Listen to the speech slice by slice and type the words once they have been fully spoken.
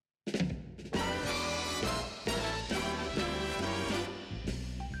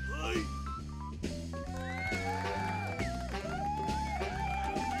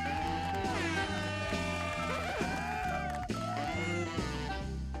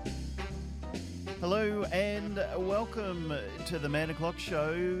Hello and welcome to the Man O'Clock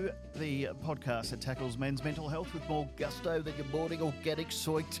Show, the podcast that tackles men's mental health with more gusto than your morning organic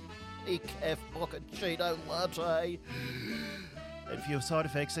soaked decaf mochaccino latte. And for your side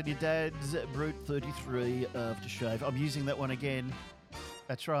effects and your dad's Brute 33 aftershave. I'm using that one again.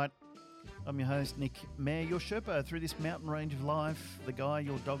 That's right. I'm your host, Nick Mayer, your Sherpa through this mountain range of life, the guy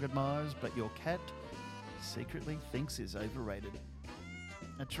your dog admires but your cat secretly thinks is overrated.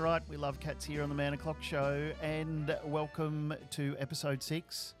 That's right, we love cats here on the Man O'Clock Show, and welcome to episode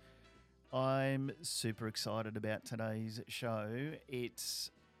 6. I'm super excited about today's show.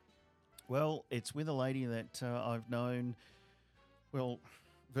 It's with a lady that I've known,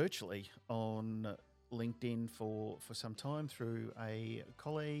 virtually on LinkedIn for some time through a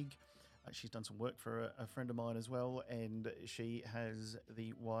colleague. She's done some work for a friend of mine as well, and she has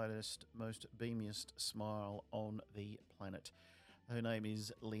the widest, most beamiest smile on the planet. Her name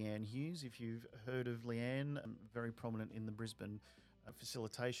is Leanne Hughes. If you've heard of Leanne, very prominent in the Brisbane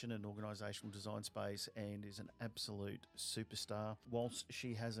facilitation and organisational design space, and is an absolute superstar. Whilst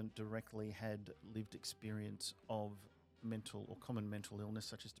she hasn't directly had lived experience of mental or common mental illness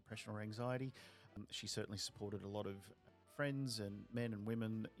such as depression or anxiety, she certainly supported a lot of friends and men and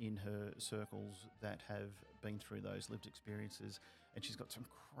women in her circles that have been through those lived experiences, and she's got some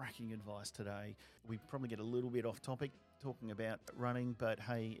cracking advice today. We probably get a little bit off topic talking about running, but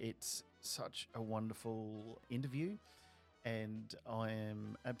hey, it's such a wonderful interview and I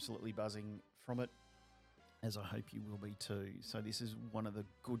am absolutely buzzing from it, as I hope you will be too. So this is one of the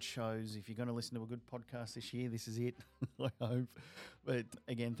good shows. If you're going to listen to a good podcast this year, this is it, I hope. But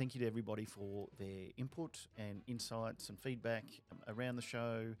again, thank you to everybody for their input and insights and feedback around the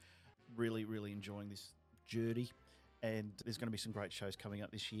show. Really, really enjoying this journey. And there's going to be some great shows coming up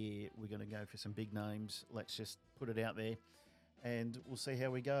this year. We're going to go for some big names. Let's just put it out there and we'll see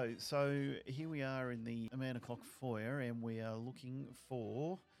how we go. So here we are in the Man O'Clock foyer and we are looking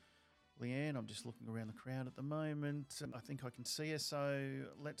for Leanne. I'm just looking around the crowd at the moment. I think I can see her, so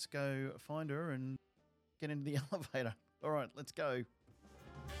let's go find her and get into the elevator. All right, let's go.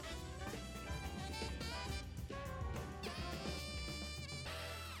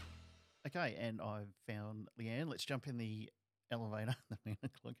 Okay, and I've found Leanne. Let's jump in the elevator, the Man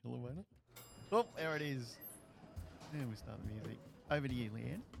O'Clock elevator. Oh, there it is. And we start the music. Over to you,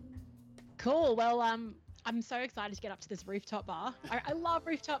 Leanne. Cool. Well, I'm so excited to get up to this rooftop bar. I love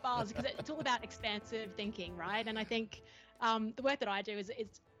rooftop bars because it's all about expansive thinking, right? And I think the work that I do is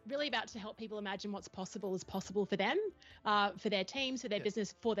really about to help people imagine what's possible is possible for them, for their teams, for their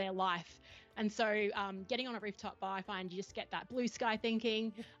business, for their life. And so getting on a rooftop bar, I find you just get that blue sky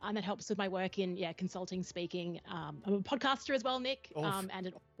thinking, and that helps with my work in consulting, speaking. I'm a podcaster as well, Nick, and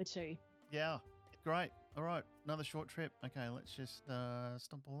an author too. Yeah, great. All right, another short trip. Okay, let's just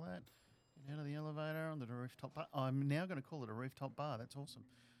stop all that. Get out of the elevator onto the rooftop bar. I'm now going to call it a rooftop bar. That's awesome.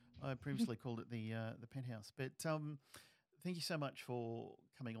 I previously called it the penthouse. But thank you so much for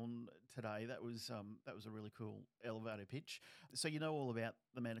coming on today. That was a really cool elevator pitch. So you know all about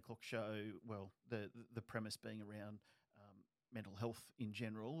the Man O'Clock Show. Well, the premise being around mental health in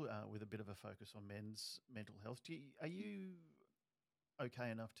general, with a bit of a focus on men's mental health. Are you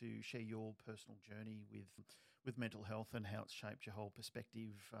okay enough to share your personal journey with mental health and how it's shaped your whole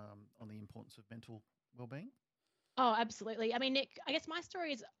perspective on the importance of mental well-being? Oh, absolutely. I mean, Nick, I guess my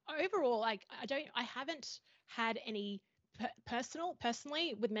story is overall, I haven't had any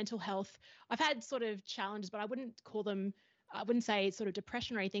personally with mental health. I've had sort of challenges, but I wouldn't say sort of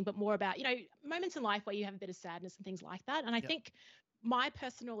depression or anything, but more about, moments in life where you have a bit of sadness and things like that. And I think my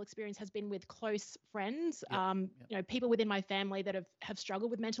personal experience has been with close friends, people within my family that have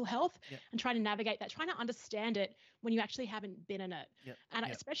struggled with mental health and trying to navigate that, trying to understand it when you actually haven't been in it. And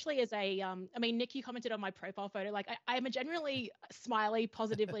especially as Nick, you commented on my profile photo, like I am a generally smiley,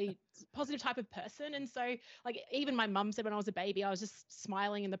 positive type of person. And so like even my mum said when I was a baby, I was just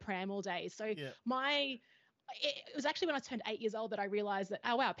smiling in the pram all day. So it was actually when I turned 8 years old that I realized that,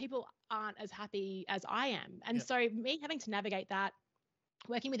 oh, wow, people aren't as happy as I am. And so me having to navigate that,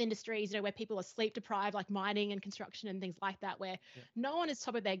 working with industries, where people are sleep deprived, like mining and construction and things like that, where no one is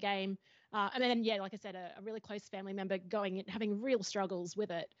top of their game. And then, like I said, a really close family member going and having real struggles with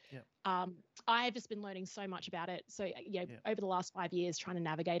it. I've just been learning so much about it. So, over the last 5 years, trying to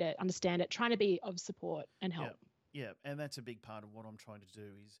navigate it, understand it, trying to be of support and help. Yeah. And that's a big part of what I'm trying to do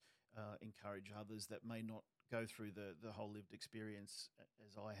is encourage others that may not go through the whole lived experience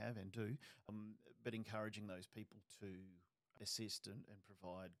as I have and do, but encouraging those people to assist and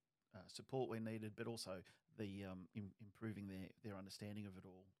provide support where needed, but also the improving their understanding of it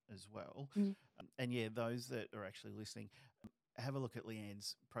all as well. And those that are actually listening, have a look at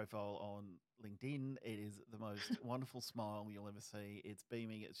Leanne's profile on LinkedIn. It is the most wonderful smile you'll ever see. It's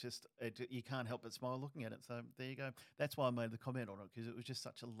beaming. It's just, you can't help but smile looking at it. So there you go. That's why I made the comment on it, because it was just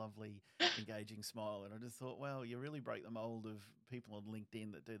such a lovely, engaging smile. And I just thought, wow, you really break the mold of people on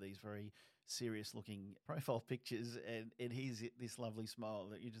LinkedIn that do these very serious looking profile pictures. And here's this lovely smile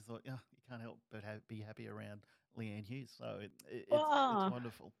that you just thought, yeah, you can't help but be happy around Leanne Hughes. So it's Oh,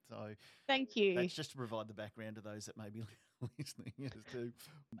 wonderful. So thank you. that's just to provide the background to those that may be listening as to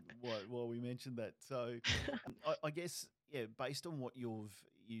why we mentioned that. So I guess, yeah, based on what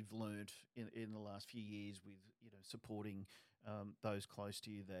you've learned in the last few years with supporting those close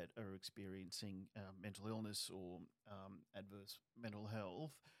to you that are experiencing mental illness or adverse mental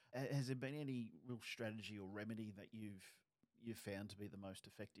health, has there been any real strategy or remedy that you've found to be the most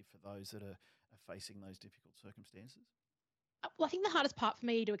effective for those that are facing those difficult circumstances? Well, I think the hardest part for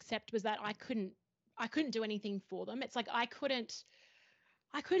me to accept was that I couldn't do anything for them. It's like I couldn't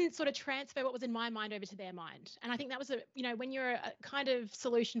sort of transfer what was in my mind over to their mind. And I think that was when you're a kind of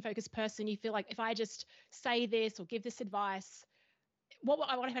solution focused person, you feel like if I just say this or give this advice, what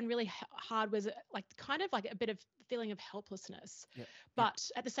I found really hard was like kind of like a bit of feeling of helplessness. Yep. Yep. But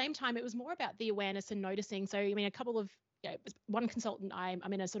at the same time, it was more about the awareness and noticing. So, I mean, a couple of, one consultant I'm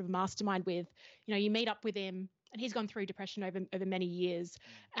in a sort of mastermind with, you meet up with him and he's gone through depression over many years.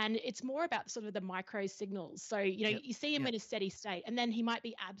 And it's more about sort of the micro signals. So, Yep. you see him Yep. in a steady state and then he might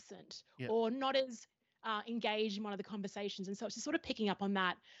be absent Yep. or not as engaged in one of the conversations. And so it's just sort of picking up on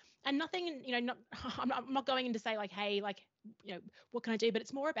that. And nothing, I'm not going in to say like, hey, like, what can I do? But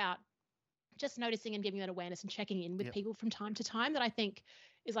it's more about just noticing and giving that awareness and checking in with Yep. people from time to time that I think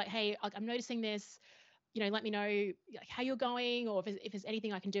is like, hey, like, I'm noticing this, let me know like how you're going or if there's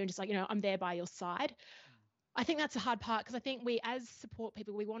anything I can do. And just like, I'm there by your side. I think that's a hard part because I think we as support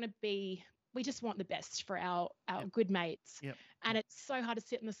people, we just want the best for our Yep. good mates. Yep. And it's so hard to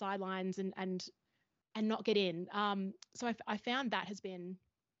sit in the sidelines and not get in. So I found that has been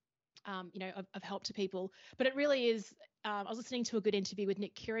of help to people. But it really is. I was listening to a good interview with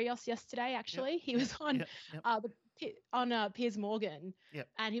Nick Kyrgios yesterday. Actually, he was on Piers Morgan, Yep.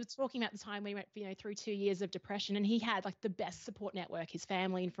 and he was talking about the time when he went through 2 years of depression, and he had like the best support network. His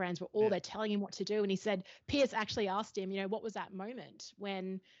family and friends were all there telling him what to do, and he said Piers actually asked him, what was that moment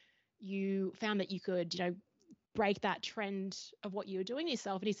when you found that you could, break that trend of what you were doing to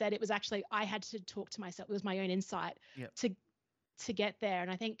yourself? And he said it was actually I had to talk to myself. It was my own insight to get there. And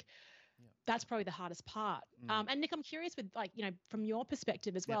I think that's probably the hardest part. And Nick, I'm curious with from your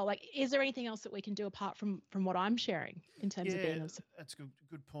perspective as well, like, is there anything else that we can do apart from what I'm sharing in terms of being able to... That's a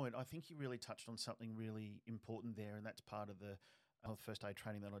good point. I think you really touched on something really important there, and that's part of the first aid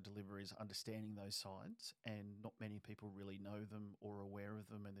training that I deliver is understanding those signs, and not many people really know them or aware of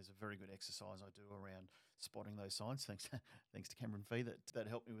them. And there's a very good exercise I do around spotting those signs. Thanks to Cameron Fee that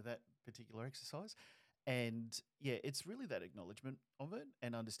helped me with that particular exercise. And yeah, it's really that acknowledgement of it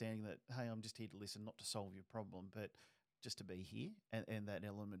and understanding that, hey, I'm just here to listen, not to solve your problem, but just to be here. And that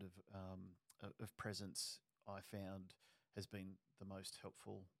element of presence I found has been the most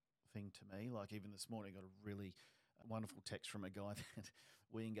helpful thing to me. Like even this morning, I got a really wonderful text from a guy that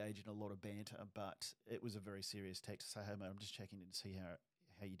we engage in a lot of banter, but it was a very serious text to say, hey, mate, I'm just checking in to see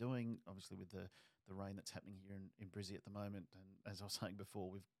how you're doing. Obviously with the rain that's happening here in Brizzy at the moment. And as I was saying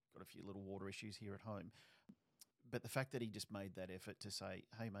before, we've got a few little water issues here at home. But the fact that he just made that effort to say,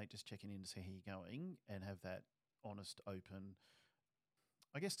 hey, mate, just checking in to see how you're going and have that honest, open,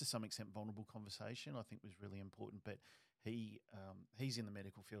 I guess to some extent vulnerable conversation, I think was really important. But he's in the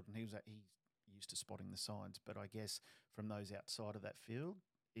medical field and he's used to spotting the signs. But I guess from those outside of that field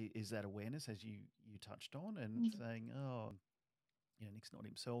is that awareness, as you touched on, and saying, oh, Nick's not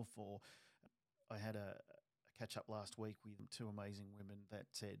himself. Or I had a catch up last week with two amazing women that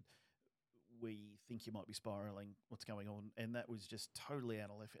said, we think you might be spiraling, what's going on? And that was just totally out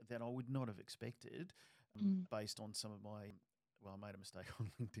of left, that I would not have expected based on some of I made a mistake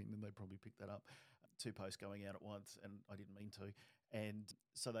on LinkedIn and they probably picked that up. 2 posts going out at once and I didn't mean to. And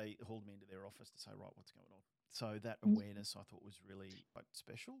so they hauled me into their office to say, right, what's going on? So that awareness I thought was really quite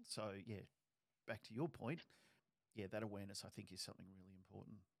special. So yeah, back to your point, that awareness I think is something really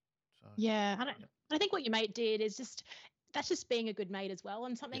important. So and I think what your mate did is that's just being a good mate as well.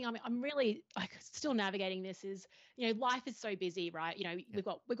 And something I'm really like still navigating this is, life is so busy, right? We've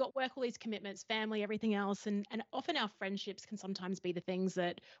got work, all these commitments, family, everything else. And often our friendships can sometimes be the things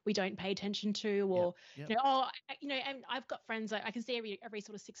that we don't pay attention to or, and I've got friends I can see every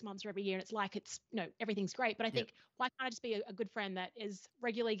sort of 6 months or every year. And it's like, everything's great. But I think why can't I just be a good friend that is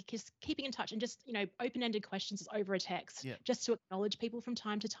regularly just keeping in touch and just, open-ended questions over a text just to acknowledge people from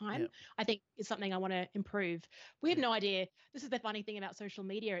time to time, I think is something I want to improve. We have no idea where this is the funny thing about social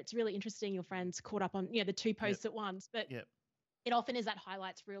media. It's really interesting. Your friends caught up on, the two Yep. posts at once, but Yep. it often is that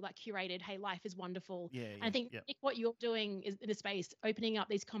highlights reel, that curated, hey, life is wonderful. Yeah. And I think Yep. what you're doing is in the space, opening up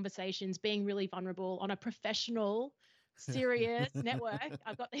these conversations, being really vulnerable on a professional, serious network.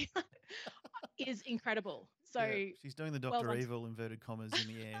 I've got the is incredible. So yeah. She's doing the well Dr. done. Evil inverted commas in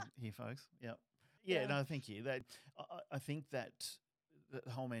the air here, folks. Yep. Yeah. Yeah. No, thank you. That I think that the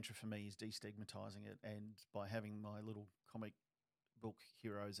whole mantra for me is destigmatizing it, and by having my little comic book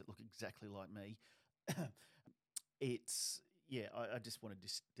heroes that look exactly like me, it's I just want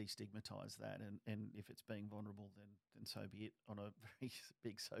to destigmatize that, and if it's being vulnerable, then so be it on a very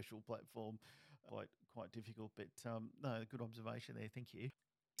big social platform, quite difficult. But no, good observation there. Thank you.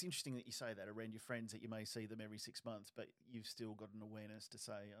 It's interesting that you say that around your friends, that you may see them every 6 months, but you've still got an awareness to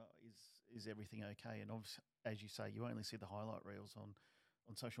say, is everything okay? And obviously, as you say, you only see the highlight reels on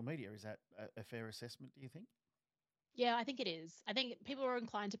social media. Is that a fair assessment, do you think? Yeah, I think it is. I think people are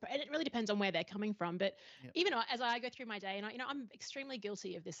inclined to, and it really depends on where they're coming from. But Yep. even as I go through my day, and I'm extremely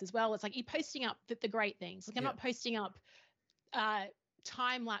guilty of this as well. It's like you're posting up the great things. Like I'm Yep. not posting up uh,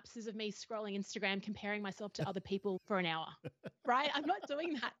 time lapses of me scrolling Instagram, comparing myself to other people for an hour, right? I'm not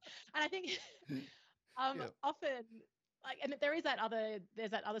doing that. And I think Yep. often, like, and there's that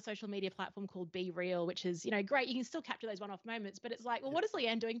other social media platform called Be Real, which is, great. You can still capture those one-off moments, but it's like, well, Yep. what is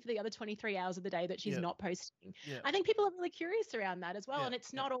Leanne doing for the other 23 hours of the day that she's Yep. not posting? Yep. I think people are really curious around that as well. Yep. And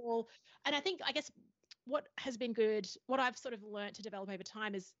it's Yep. not all, and I guess what has been good, what I've sort of learned to develop over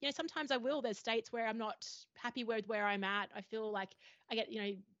time is, sometimes there's states where I'm not happy with where I'm at. I feel like I get,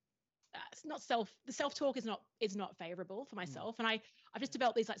 it's not the self-talk is not favorable for myself. And I've just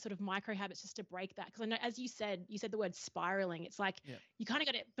developed these like sort of micro habits just to break that. Cause I know, as you said the word spiraling. It's like, Yep. you kind of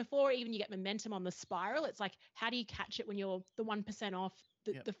got it before even you get momentum on the spiral. It's like, how do you catch it when you're the 1% off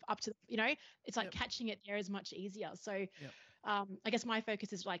Yep. the up to, it's like Yep. catching it there is much easier. So, Yep. I guess my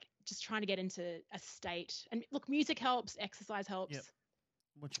focus is like just trying to get into a state, and look, music helps, exercise helps. Yep.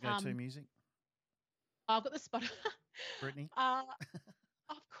 What's your go-to music? I've got the spot. Britney?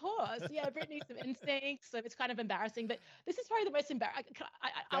 Of course. Yeah, Britney's some instincts. So it's kind of embarrassing, but this is probably the most embarrassing.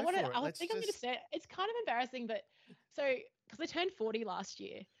 I want to, I'm going to say it. It's kind of embarrassing, but so, because I turned 40 last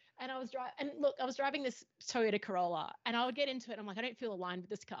year, and I was driving this Toyota Corolla, and I would get into it. I'm like, I don't feel aligned with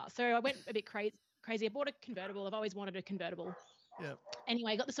this car. So I went a bit crazy. I bought a convertible. I've always wanted a convertible. Yep.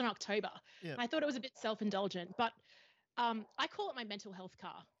 Anyway, I got this in October. Yep. I thought it was a bit self-indulgent, but I call it my mental health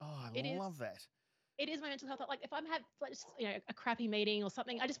car. Oh, It is. love that. It is my mental health. Like if I'm like just, a crappy meeting or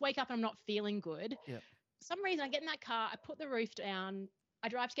something, I just wake up and I'm not feeling good. Yep. For some reason, I get in that car, I put the roof down, I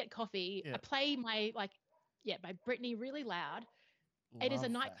drive to get coffee, Yep. I play my Britney really loud. It is a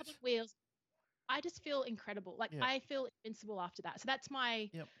Love nightclub that. on wheels. I just feel incredible. Like Yep. I feel invincible after that. So that's my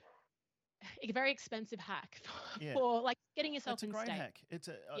Yep. a very expensive hack Yeah. for like getting yourself It's a in great state. hack.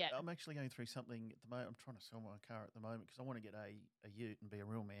 Yeah. I'm actually going through something at the moment. I'm trying to sell my car at the moment because I want to get a ute and be a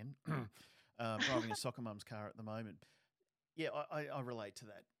real man. Driving a soccer mum's car at the moment. Yeah, I relate to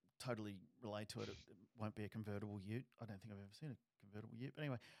that. Totally relate to it. It won't be a convertible ute. I don't think I've ever seen a convertible ute. But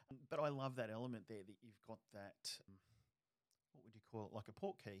anyway, but I love that element there that you've got that, what would you call it, like a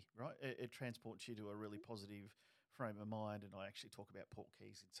port key, right? It transports you to a really positive frame of mind. And I actually talk about port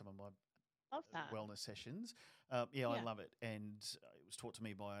keys in some of my Love that. wellness sessions. I love it. And it was taught to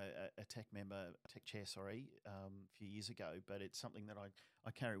me by a tech chair, a few years ago. But it's something that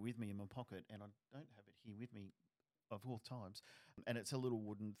I carry with me in my pocket, and I don't have it here with me of all times. And it's a little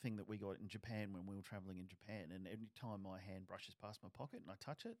wooden thing that we got in Japan when we were traveling in Japan. And every time my hand brushes past my pocket and I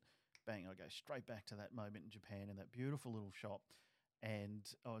touch it, bang, I go straight back to that moment in Japan in that beautiful little shop. And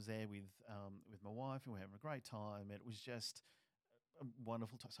I was there with my wife, and we were having a great time. It was just a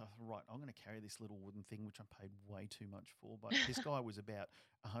wonderful time. So I thought, right, I'm going to carry this little wooden thing, which I paid way too much for. But this guy was about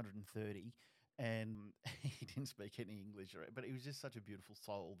 130, and he didn't speak any English, but he was just such a beautiful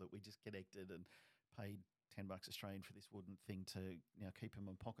soul that we just connected and paid $10 Australian for this wooden thing to keep in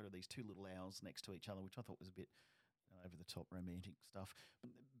my pocket of these two little owls next to each other, which I thought was a bit over the top romantic stuff.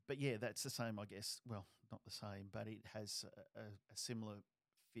 But yeah, that's the same, I guess. Well, not the same, but it has a similar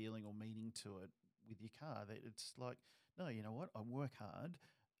feeling or meaning to it with your car. That it's like, no, you know what? I work hard.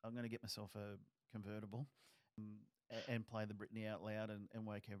 I'm going to get myself a convertible and play the Britney out loud and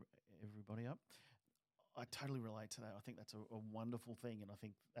wake everybody up. I totally relate to that. I think that's a wonderful thing, and I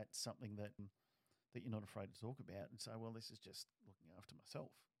think that's something that you're not afraid to talk about and say, well, this is just looking after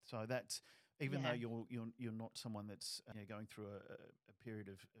myself. So that's even though you're not someone that's going through a period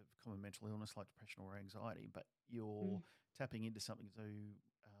of common mental illness like depression or anxiety, but you're tapping into something to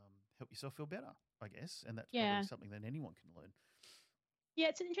help yourself feel better, I guess, and that's probably something that anyone can learn. Yeah,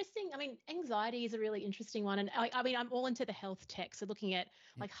 it's an interesting. I mean, anxiety is a really interesting one, and I mean, I'm all into the health tech, so looking at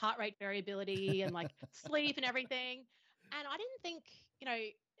Yeah. like heart rate variability and like sleep and everything. And I didn't think,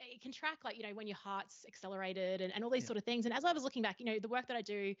 it can track like when your heart's accelerated and all these Yeah. sort of things. And as I was looking back, the work that I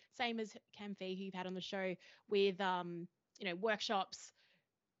do, same as Cam Fee, who you've had on the show, with workshops.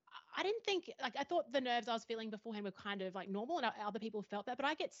 I didn't think like I thought the nerves I was feeling beforehand were kind of like normal, and other people felt that. But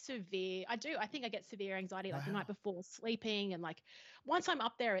I get severe. I do. I think I get severe anxiety like the night Wow. before sleeping, and like once I'm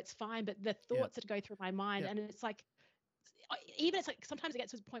up there, it's fine. But the Yeah. thoughts that go through my mind, Yeah. and it's like even it's like sometimes it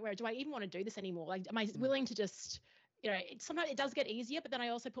gets to the point where do I even want to do this anymore? Like, am I Mm. willing to just sometimes it does get easier, but then I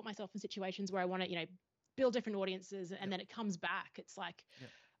also put myself in situations where I want to build different audiences, Yeah. and then it comes back. It's like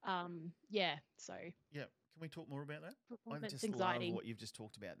Yeah. yeah. So Yeah. Can we talk more about that? I performance just love anxiety. what you've just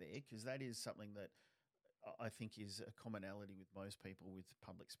talked about there, because that is something that I think is a commonality with most people with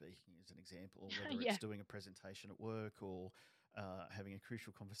public speaking, as an example, or whether it's Yeah. doing a presentation at work or having a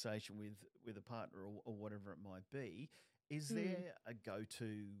crucial conversation with a partner, or whatever it might be. Is Mm. there a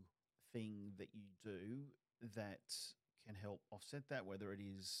go-to thing that you do that can help offset that, whether it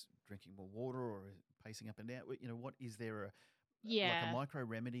is drinking more water or pacing up and down? What is there like a Yeah. micro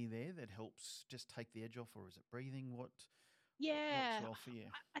remedy there that helps just take the edge off, or is it breathing? What works Yeah, well for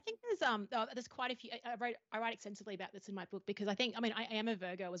you? I think there's quite a few. I write extensively about this in my book because I think I mean I am a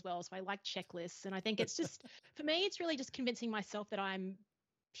Virgo as well, so I like checklists, and I think it's just for me it's really just convincing myself that I'm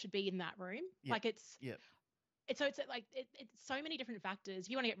should be in that room. Yep. Like Yep. it's like it's so many different factors. If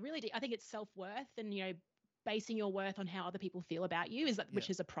you want to get really deep, I think it's self worth and basing your worth on how other people feel about you is that Yep. which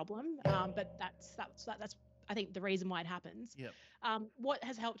is a problem. But that's I think the reason why it happens. Yep. What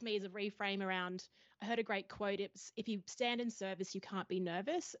has helped me is a reframe around. I heard a great quote. It's if you stand in service, you can't be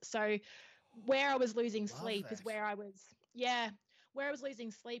nervous. So where I was losing Love sleep is that. where I was, yeah, where I was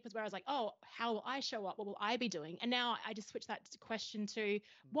losing sleep is where I was like, oh, how will I show up? What will I be doing? And now I just switch that question to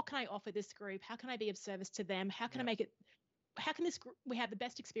what can I offer this group? How can I be of service to them? How can I Yep. make it? How can this we have the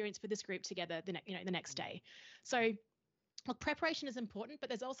best experience for this group together the next Mm. day? So look, preparation is important, but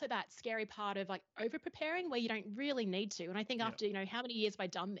there's also that scary part of like over preparing where you don't really need to. And I think Yep. after, how many years have I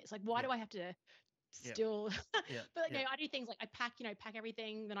done this? Like, why Yep. do I have to Yep. still Yep. but like Yep. I do things like I pack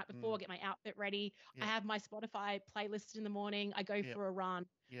everything the night Mm. before, get my outfit ready. I Yep. have my Spotify playlist in the morning. I go Yep. for a run.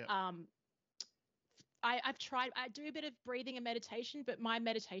 Yep. um I've tried, I do a bit of breathing and meditation, but my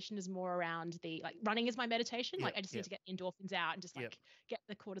meditation is more around the like running is my meditation. Like Yep. I just need Yep. to get endorphins out and just Yep. like get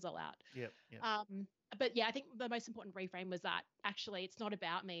the cortisol out. Yep. Yep. But yeah, I think the most important reframe was that actually it's not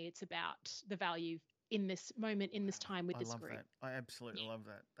about me, it's about the value in this moment, in this Wow. time with I this love group. that. I absolutely Yeah. love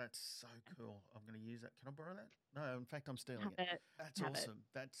that. That's so cool. I'm going to use that. Can I borrow that? No, in fact, I'm stealing Have it. it. That's Have it. awesome.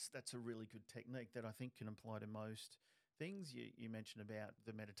 That's a really good technique that I think can apply to most things. You mentioned about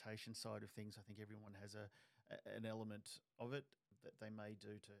the meditation side of things. I think everyone has an element of it that they may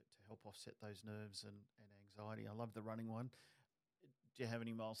do to help offset those nerves and anxiety. I love the running one. Do you have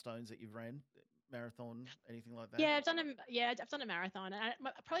any milestones that you've ran? Marathon, anything like that? I've done a marathon. And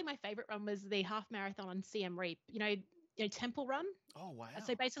probably my favorite run was the half marathon on CM Reap. Temple Run. Oh,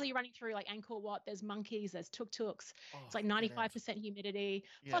 So wow. basically, you're running through like Angkor Wat. There's monkeys. There's tuk-tuks. Oh, It's like get out. 95% humidity.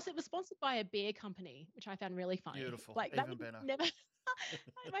 Yep. Plus, it was sponsored by a beer company, which I found really funny. Beautiful. Like that Even would better. never.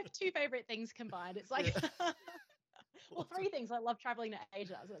 My two favorite things combined. It's like, Yeah. well, Awesome. three things. I love traveling to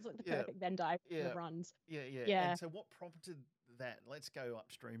Asia, so it's like the Yeah. perfect Venn diagram Yeah. of runs. Yeah. Yeah. And Yeah, so, what prompted that? Let's go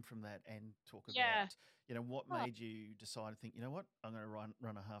upstream from that and talk yeah. about, what Oh, made you decide to think, you know what, I'm going to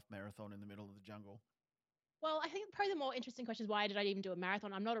run a half marathon in the middle of the jungle. well, I think probably the more interesting question is why did I even do a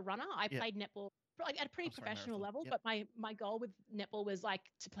marathon? I'm not a runner. I Yep. played netball like at a pretty I'm sorry, professional marathon. level, Yep. but my goal with netball was like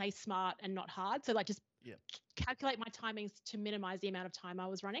to play smart and not hard. So like just Yep. calculate my timings to minimize the amount of time I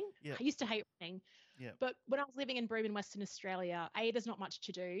was running. Yep. I used to hate running, Yep. but when I was living in Broome in Western Australia, there's not much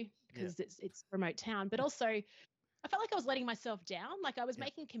to do Yep. because it's a remote town, but also I felt like I was letting myself down. Like I was Yep.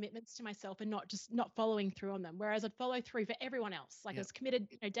 making commitments to myself and not following through on them. Whereas I'd follow through for everyone else. Like I Yep. was committed,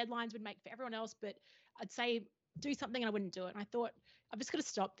 deadlines would make for everyone else, but I'd say do something and I wouldn't do it. And I thought, I've just got to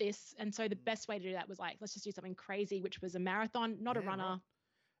stop this. And so the Mm. best way to do that was like, let's just do something crazy, which was a marathon, not a Yeah. Right. runner.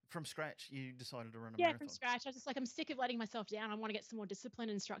 From scratch, you decided to run a Yeah, from marathon. scratch. I was just like, I'm sick of letting myself down. I want to get some more discipline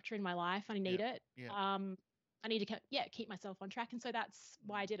and structure in my life. I need Yep. it. Yep. I need to keep myself on track. And so that's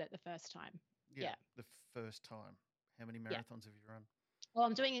why I Mm. did it the first time. Yeah. Yeah. The first time. How many Yeah. marathons have you run? Well,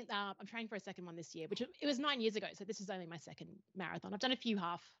 I'm doing it. I'm training for a second one this year, which it was 9 years ago. So this is only my second marathon. I've done a few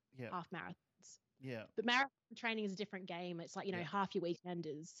Yeah. half marathons, Yeah. but marathon training is a different game. It's like Yeah. half your weekend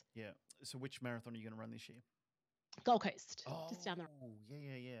is Yeah. So, which marathon are you going to run this year? Gold Coast, Oh, just down the yeah,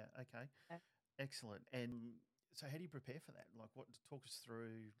 yeah, yeah. Okay, road. excellent. And so, how do you prepare for that? Like, what talk us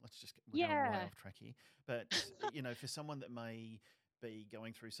through? Let's just we're going way Yeah, off track here, but for someone that may be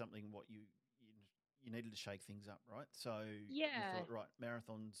going through something what you needed to shake things up, right? So you Yeah. thought, right,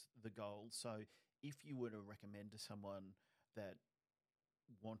 marathon's the goal. So if you were to recommend to someone that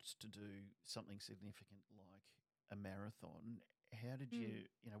wants to do something significant like a marathon, how did Mm.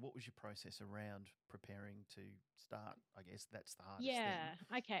 what was your process around preparing to start? I guess that's the hardest thing. Yeah.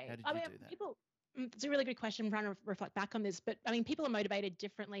 Okay. How did I you mean, do that? it's a really good question. I'm trying to reflect back on this, but I mean, people are motivated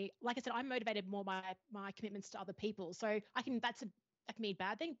differently. Like I said, I'm motivated more by my commitments to other people. So that can be a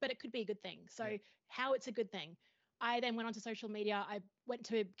bad thing, but it could be a good thing. So Yeah. how it's a good thing. I then went onto social media. I went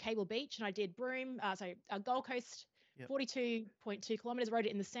to Cable Beach and I did Gold Coast, Yep. 42.2 kilometers, wrote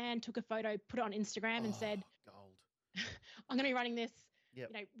it in the sand, took a photo, put it on Instagram and Oh, said, gold. I'm going to be running this,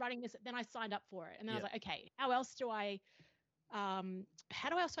 Yep. running this. Then I signed up for it. And then I was Yep. like, okay, how do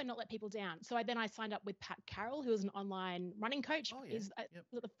I not let people down? So I signed up with Pat Carroll, who is an online running coach. Oh, yeah. Is Yep.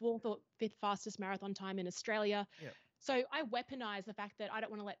 the fourth or fifth fastest marathon time in Australia. Yep. So I weaponized the fact that I don't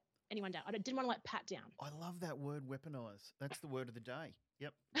want to let anyone down. I didn't want to let Pat down. I love that word, weaponize. That's the word of the day.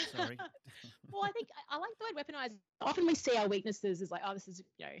 Yep. Sorry. Well, I think I like the word weaponize. Often we see our weaknesses as like, oh, this is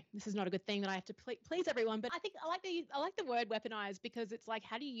not a good thing that I have to please everyone. But I think I like the word weaponize because it's like,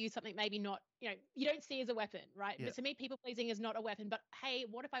 how do you use something maybe not, you don't see as a weapon, right? Yep. But to me, people pleasing is not a weapon. But hey,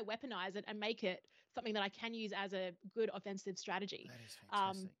 what if I weaponize it and make it something that I can use as a good offensive strategy? That is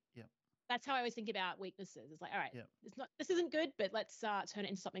fantastic. Yep. That's how I always think about weaknesses. It's like, all right, Yep. this isn't good, but let's turn it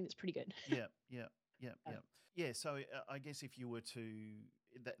into something that's pretty good. Yep. Yep. Yep. Yep. Yeah. So I guess if you were to,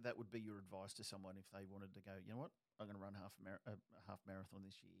 that would be your advice to someone if they wanted to go, you know what, I'm going to run a half marathon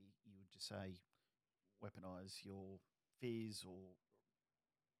this year. You would just say, weaponize your fears or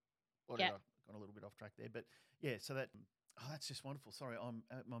Yeah. whatever. Gone a little bit off track there, but yeah. So that's just wonderful. Sorry,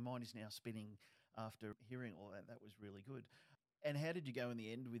 my mind is now spinning after hearing all that. That was really good. And how did you go in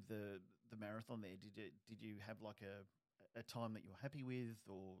the end with the marathon there? Did you have like a time that you were happy with,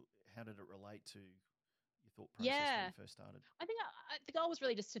 or how did it relate to your thought process when Yeah. you first started? I think the goal was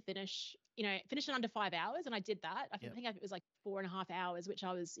really just to finish in under 5 hours. And I did that. Yep. I think it was like 4.5 hours, which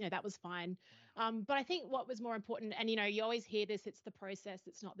I was, that was fine. Wow. But I think what was more important, and, you always hear this, it's the process,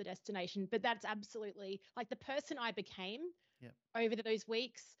 it's not the destination, but that's absolutely like the person I became Yep. over those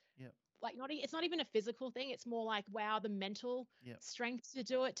weeks. Yep. Like it's not even a physical thing. It's more like, wow, the mental Yep. strength to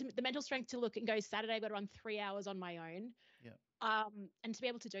do it, the mental strength to look and go, Saturday, I've got to run 3 hours on my own. Yep. And to be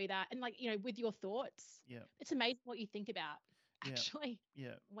able to do that and like, with your thoughts, Yep. it's amazing what you think about Yep. actually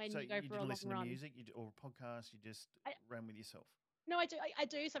Yeah. when So you go you for a didn't long listen to run. music or a podcast. You just ran with yourself. No, I do. I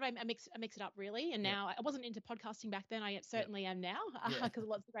do. So I mix it up really. And Yep. now I wasn't into podcasting back then. I certainly am now Yeah. because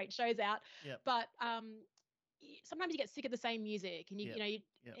lots of great shows out. Yep. But sometimes you get sick of the same music and Yep.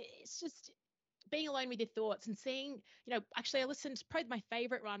 Yep. it's just being alone with your thoughts and seeing, actually I listened to probably my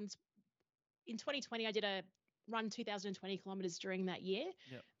favorite runs in 2020. I did a run 2020 kilometers during that year.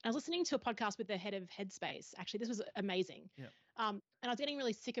 Yep. I was listening to a podcast with the head of Headspace. Actually, this was amazing. Yep. And I was getting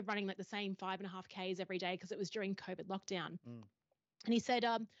really sick of running like the same 5.5 Ks every day because it was during COVID lockdown. Mm. And he said,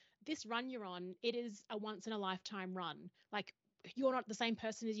 this run you're on, it is a once in a lifetime run. Like you're not the same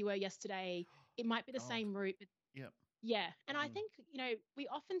person as you were yesterday. It might be the same route. But Yep. yeah. And I think, we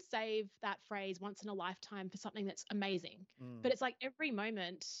often save that phrase once in a lifetime for something that's amazing. But it's like every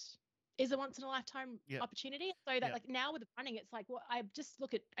moment is a once in a lifetime opportunity. So that like now with running, it's like, well, I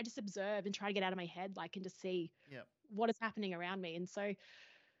just observe and try to get out of my head, like, and just see what is happening around me. And so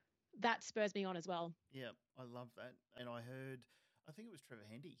that spurs me on as well. Yeah, I love that. And I think it was Trevor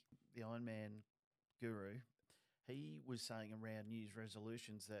Hendy, the Ironman guru. He was saying around New Year's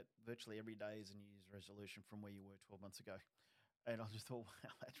resolutions that virtually every day is a New Year's resolution from where you were 12 months ago. And I just thought,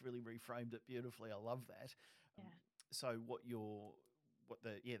 wow, that's really reframed it beautifully. I love that. Yeah. So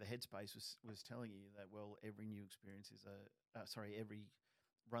the headspace was telling you that, well, every new experience is every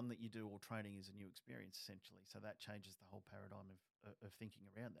run that you do or training is a new experience essentially. So that changes the whole paradigm of thinking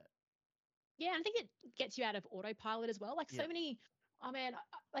around that. Yeah, I think it gets you out of autopilot as well. Like so many,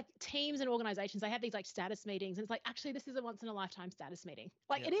 like teams and organizations, they have these like status meetings, and it's like, actually, this is a once in a lifetime status meeting.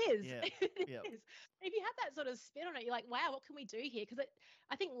 Like it is. Yeah. It is. If you have that sort of spin on it, you're like, wow, what can we do here? Because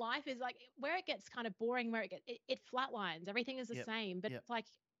I think life is like where it gets kind of boring, where it flatlines. Everything is the same. But it's like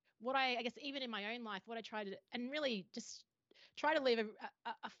what I guess even in my own life, what I try to and really just try to live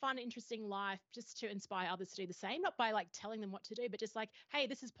a fun, interesting life just to inspire others to do the same, not by like telling them what to do, but just like, hey,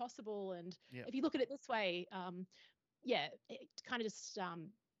 this is possible. And if you look at it this way, it kind of just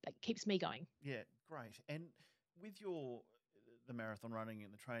like keeps me going. Yeah, great. And with the marathon running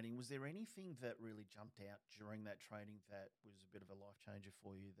and the training, was there anything that really jumped out during that training that was a bit of a life changer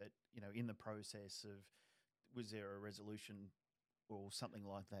for you that, in the process of, was there a resolution or something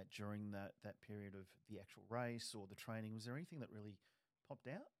like that during that period of the actual race or the training? Was there anything that really popped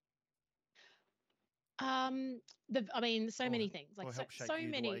out? So Or many things, like or so help shape so you the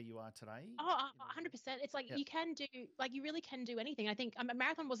way many. you are today? Oh, You know, 100%. It's like yep, you can do, like you really can do anything. I think a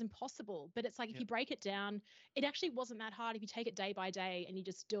marathon was impossible, but it's like if yep, you break it down, it actually wasn't that hard if you take it day by day and you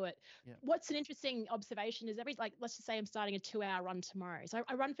just do it. yep. What's an interesting observation is like, let's just say I'm starting a 2-hour run tomorrow. So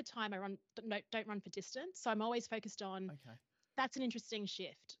I run for time, I run, no, don't run for distance. So I'm always focused on, Okay. that's an interesting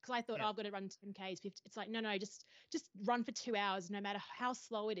shift because I thought, oh, Yep, I've got to run 10Ks. 50. It's like, no, just run for 2 hours, no matter how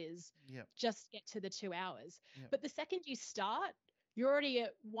slow it is, yep, just get to the 2 hours. yep. But the second you start, you're already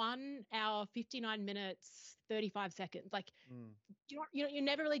at 1 hour, 59 minutes, 35 seconds. Like Mm, you're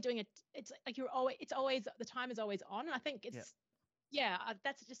never really doing it. It's like it's always, the time is always on. And I think yep, it's, yeah,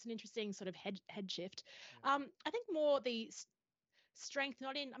 that's just an interesting sort of head shift. yep, I think more the strength,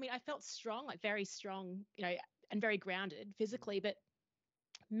 not in, I mean, I felt strong, like very strong, and very grounded mm, physically, but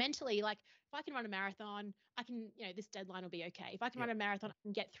mentally, like if I can run a marathon, I can, this deadline will be okay. If I can run yep, a marathon, I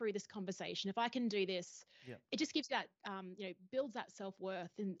can get through this conversation. If I can do this, yep, it just gives that, builds that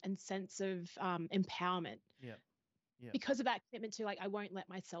self-worth and sense of empowerment yep, yep, because of that commitment to, like, I won't let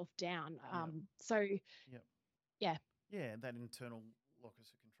myself down. yep, So yep. yeah, Yeah, that internal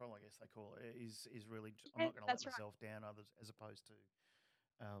locus of control, I guess they call it, is really. I'm yeah, not going to let that's right. myself down, others, as opposed to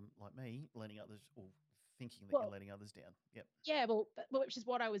like me, letting others or thinking that you're Well, letting others down. Yep. yeah, well, which is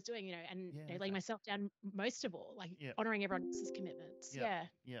what I was doing, and Yeah. letting Okay. myself down most of all, like Yep. honoring everyone else's commitments. Yep. Yeah.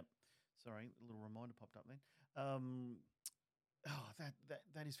 Yep. Sorry, a little reminder popped up then. Um, oh,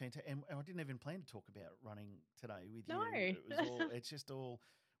 that is fantastic. And I didn't even plan to talk about running today with No. you. It was all. It's just all.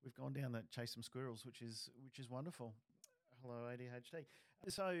 We've gone down that chase some squirrels, which is wonderful. Hello, ADHD.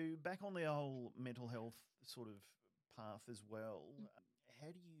 So back on the old mental health sort of path as well.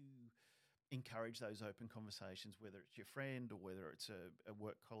 How do you encourage those open conversations, whether it's your friend or whether it's a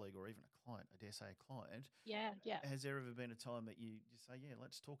work colleague or even a client, I dare say a client? Yeah, yeah. Has there ever been a time that you just say, yeah,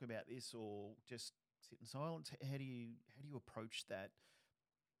 let's talk about this, or just sit in silence? How do you approach that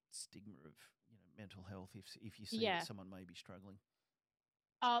stigma of mental health if you see that Yeah. someone may be struggling?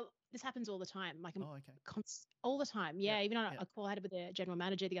 This happens all the time, like Oh, okay. all the time. Yep. Yeah, even on Yep. a call I had with the general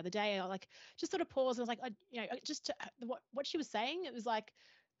manager the other day, I like just sort of paused. I was like, just to, what she was saying, it was like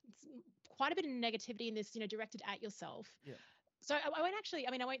quite a bit of negativity in this, directed at yourself. Yep. So I won't actually,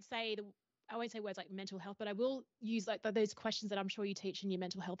 I mean, I won't say words like mental health, but I will use like those questions that I'm sure you teach in your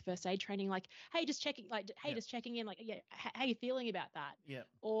mental health first aid training, like, hey, Yep. just checking in, like, yeah, how you feeling about that? Yep.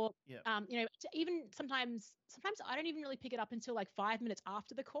 Or, Yep. even sometimes I don't even really pick it up until like 5 minutes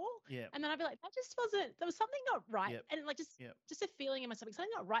after the call. Yep. And then I'll be like, there was something not right. Yep. And like, Yep. just a feeling in my stomach,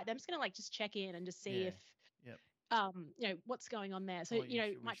 something not right. I'm just going to like, just check in and just see Yeah. if, Yep. what's going on there. So, Follow your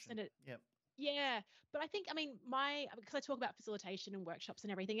might intuition. send it. Yep. Yeah, but I think, I mean, because I talk about facilitation and workshops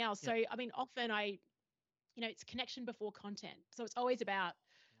and everything else. So, Yep. I mean, often it's connection before content. So it's always about,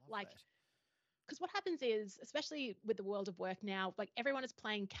 Love like, that. because what happens is, especially with the world of work now, like everyone is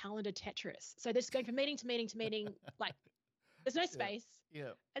playing calendar Tetris. So they're just going from meeting to meeting to meeting, like there's no Yep. space.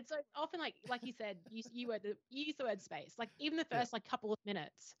 Yep. And so often, like you said, you use the word space. Like even the Yep. first like couple of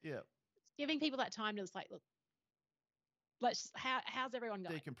minutes, Yep. giving people that time to just like, look, how's everyone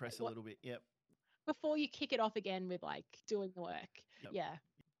going? Like Decompress a what, little bit. Yep. before you kick it off again with like doing the work. Yep. Yeah.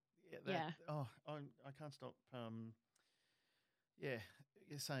 Yeah. That. Yeah. Oh, I can't stop. Yeah.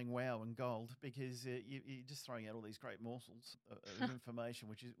 You're saying wow and gold because you're just throwing out all these great morsels of information,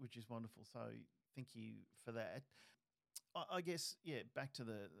 which is wonderful. So thank you for that. I guess Back to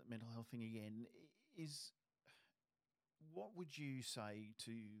the mental health thing again. Is what would you say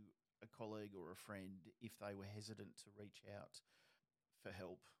to a colleague or a friend if they were hesitant to reach out for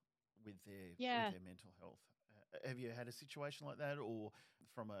help with their Yeah. mental health? Have you had a situation like that, or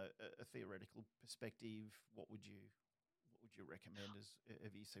from a theoretical perspective, what would you recommend?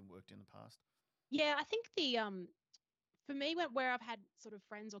 Have you seen worked in the past? Yeah. I think the for me, where I've had sort of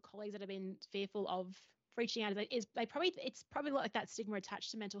friends or colleagues that have been fearful of reaching out is it's probably like that stigma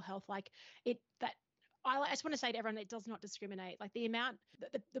attached to mental health. Like it that I just want to say to everyone, it does not discriminate. Like the amount,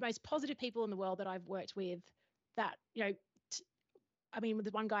 the most positive people in the world that I've worked with, that I mean, with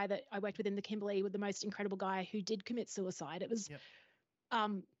the one guy that I worked with in the Kimberley, with the most incredible guy who did commit suicide. It was, Yep.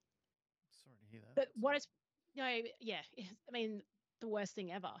 um, Sorry to hear that. but what is, yeah, I mean, the worst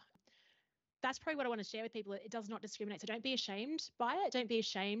thing ever. That's probably what I want to share with people. It does not discriminate. So don't be ashamed by it. Don't be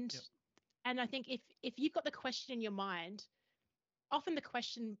ashamed. Yep. And I think if you've got the question in your mind, often the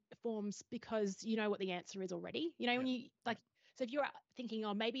question forms because you know what the answer is already. When Yep. you like, Yep. so if you're thinking,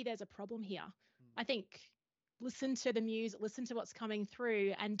 oh, maybe there's a problem here, Mm. I think listen to the music, listen to what's coming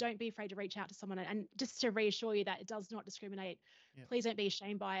through, and don't be afraid to reach out to someone. And just to reassure you that it does not discriminate, Yep. please don't be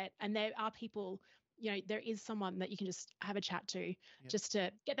ashamed by it. And there are people there is someone that you can just have a chat to, Yep. just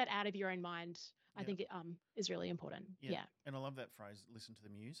to get that out of your own mind. I Yep. think it is really important. Yep. Yeah. And I love that phrase, listen to the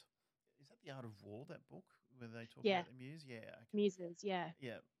muse. Is that The Art of War, that book where they talk Yeah. about the muse? Yeah. Okay. Muses. Yeah.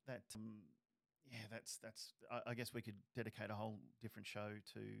 Yeah. That's. I guess we could dedicate a whole different show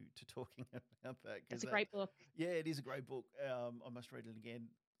to talking about that. It's a great book. Yeah, it is a great book. I must read it again.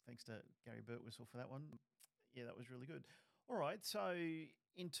 Thanks to Gary Birtwistle for that one. Yeah, that was really good. All right. So,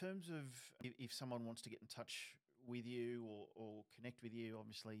 in terms of if someone wants to get in touch with you or connect with you,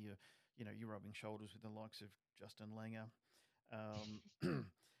 obviously you're rubbing shoulders with the likes of Justin Langer.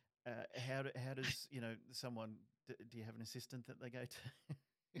 How does someone do you have an assistant that they go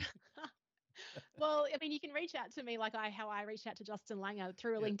to? Well, I mean, you can reach out to me like how I reached out to Justin Langer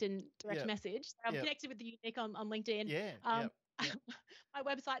through a Yep. LinkedIn direct Yep. message. So I'm Yep. connected with you, Nick, on LinkedIn. Yeah. Yep. My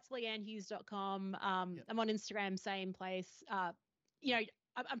website's leannehughes.com. Yep. I'm on Instagram, same place. I'm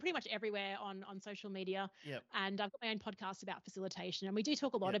pretty much everywhere on social media. Yep. And I've got my own podcast about facilitation. And we do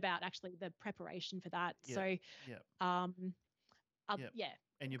talk a lot Yep. about actually the preparation for that. Yep. So, Yep. Yep. yeah.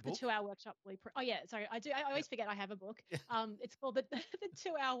 And your The book? 2-hour workshop blueprint. Oh yeah, sorry, I do. I always forget I have a book. It's called the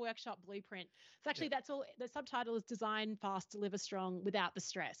 2-hour workshop blueprint. So actually, that's all. The subtitle is "Design Fast, Deliver Strong Without the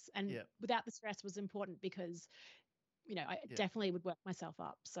Stress." And without the stress was important because, I definitely would work myself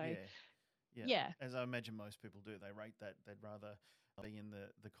up. So yeah. As I imagine most people do, they rate that they'd rather be in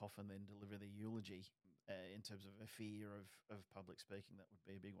the coffin than deliver the eulogy. In terms of a fear of public speaking, that would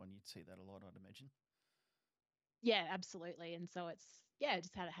be a big one. You'd see that a lot, I'd imagine. Yeah, absolutely. And so it's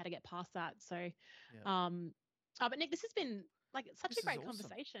just how to get past that. So, but Nick, this has been like such a great awesome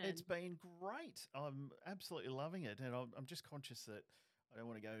conversation. It's been great. I'm absolutely loving it, and I'm just conscious that I don't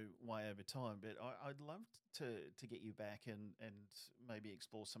want to go way over time, but I'd love to get you back and maybe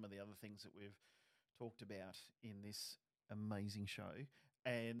explore some of the other things that we've talked about in this amazing show.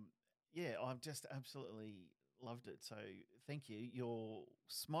 And yeah, I've just absolutely loved it. So thank you. Your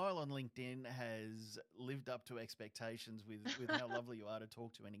smile on LinkedIn has lived up to expectations with how lovely you are to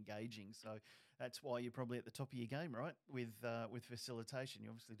talk to and engaging. So that's why you're probably at the top of your game, right? With facilitation, you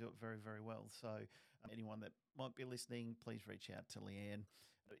obviously do it very, very well. So anyone that might be listening, please reach out to Leanne.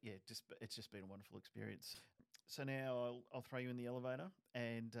 Yeah, it's just been a wonderful experience. So now I'll throw you in the elevator,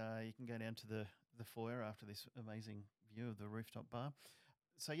 and you can go down to the foyer after this amazing view of the rooftop bar.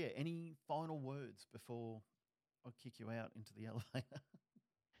 So yeah, any final words before I kick you out into the elevator?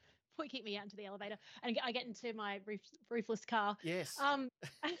 Before you kick me out into the elevator and I get into my roofless car. Yes. No,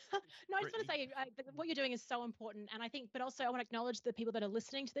 I just want to say what you're doing is so important. And I think, but also I want to acknowledge the people that are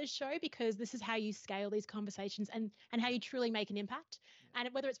listening to this show, because this is how you scale these conversations and how you truly make an impact. Yeah.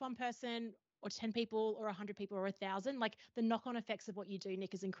 And whether it's one person or 10 people or 100 people or 1,000, like the knock-on effects of what you do,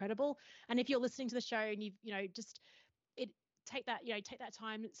 Nick, is incredible. And if you're listening to the show and take that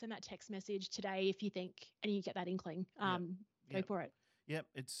time, send that text message today if you think, and you get that inkling, go for it. Yep,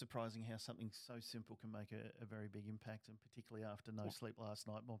 it's surprising how something so simple can make a very big impact, and particularly after no sleep last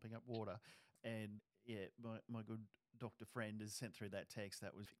night, mopping up water. And yeah, my good doctor friend has sent through that text.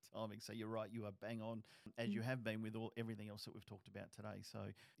 That was timing. So you're right, you are bang on, as you have been with everything else that we've talked about today. So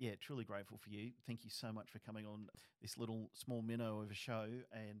yeah, truly grateful for you. Thank you so much for coming on this little small minnow of a show,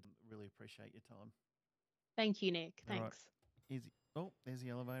 and really appreciate your time. Thank you, Nick. Thanks. Right. Easy. Oh, there's the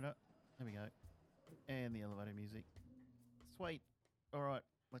elevator. There we go. And the elevator music. Sweet. All right,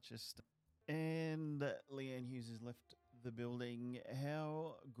 let's just. And Leanne Hughes has left the building.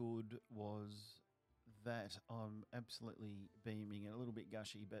 How good was that? I'm absolutely beaming and a little bit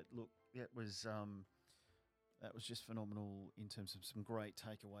gushy, but look, that was just phenomenal in terms of some great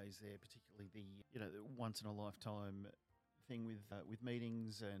takeaways there, particularly the once in a lifetime thing with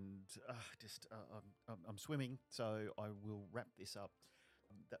meetings, and I'm swimming, so I will wrap this up.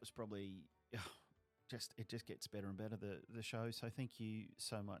 That was probably. It just gets better and better, the show. So thank you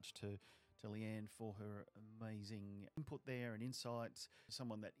so much to Leanne for her amazing input there and insights.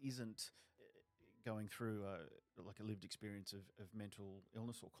 Someone that isn't going through a lived experience of mental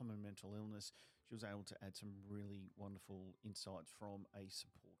illness or common mental illness, she was able to add some really wonderful insights from a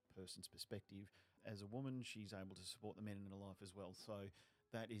support person's perspective. As a woman, she's able to support the men in her life as well. So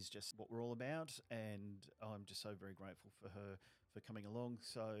that is just what we're all about, and I'm just so very grateful for her for coming along.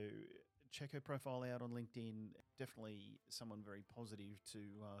 So check her profile out on LinkedIn. Definitely someone very positive to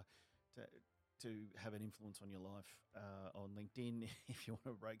have an influence on your life on LinkedIn if you want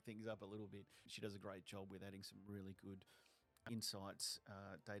to break things up a little bit. She does a great job with adding some really good insights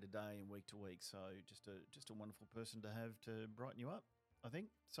day to day and week to week. So just a wonderful person to have to brighten you up, I think.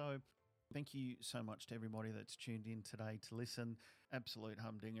 So Thank you so much to everybody that's tuned in today to listen. Absolute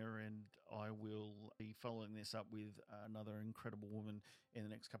humdinger, and I will be following this up with another incredible woman in the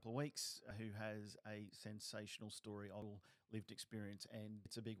next couple of weeks who has a sensational story of lived experience, and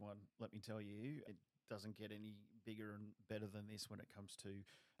it's a big one, let me tell you. It doesn't get any bigger and better than this when it comes to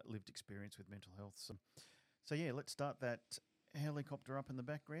lived experience with mental health. So yeah, let's start that helicopter up in the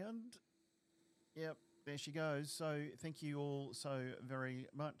background. Yep, there she goes. So thank you all so very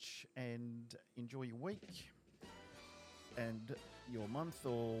much, and enjoy your week and your month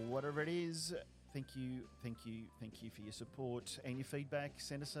or whatever it is. Thank you for your support and your feedback.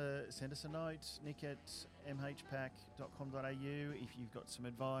 Send us a note, nick@mhpack.com.au if you've got some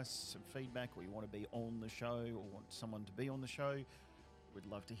advice, some feedback, or you want to be on the show or want someone to be on the show. We'd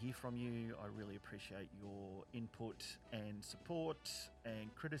love to hear from you. I really appreciate your input and support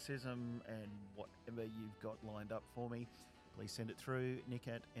and criticism and whatever you've got lined up for me. Please send it through,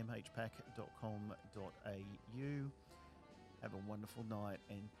 nick@mhpack.com.au. Have a wonderful night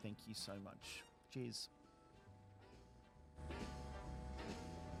and thank you so much. Cheers.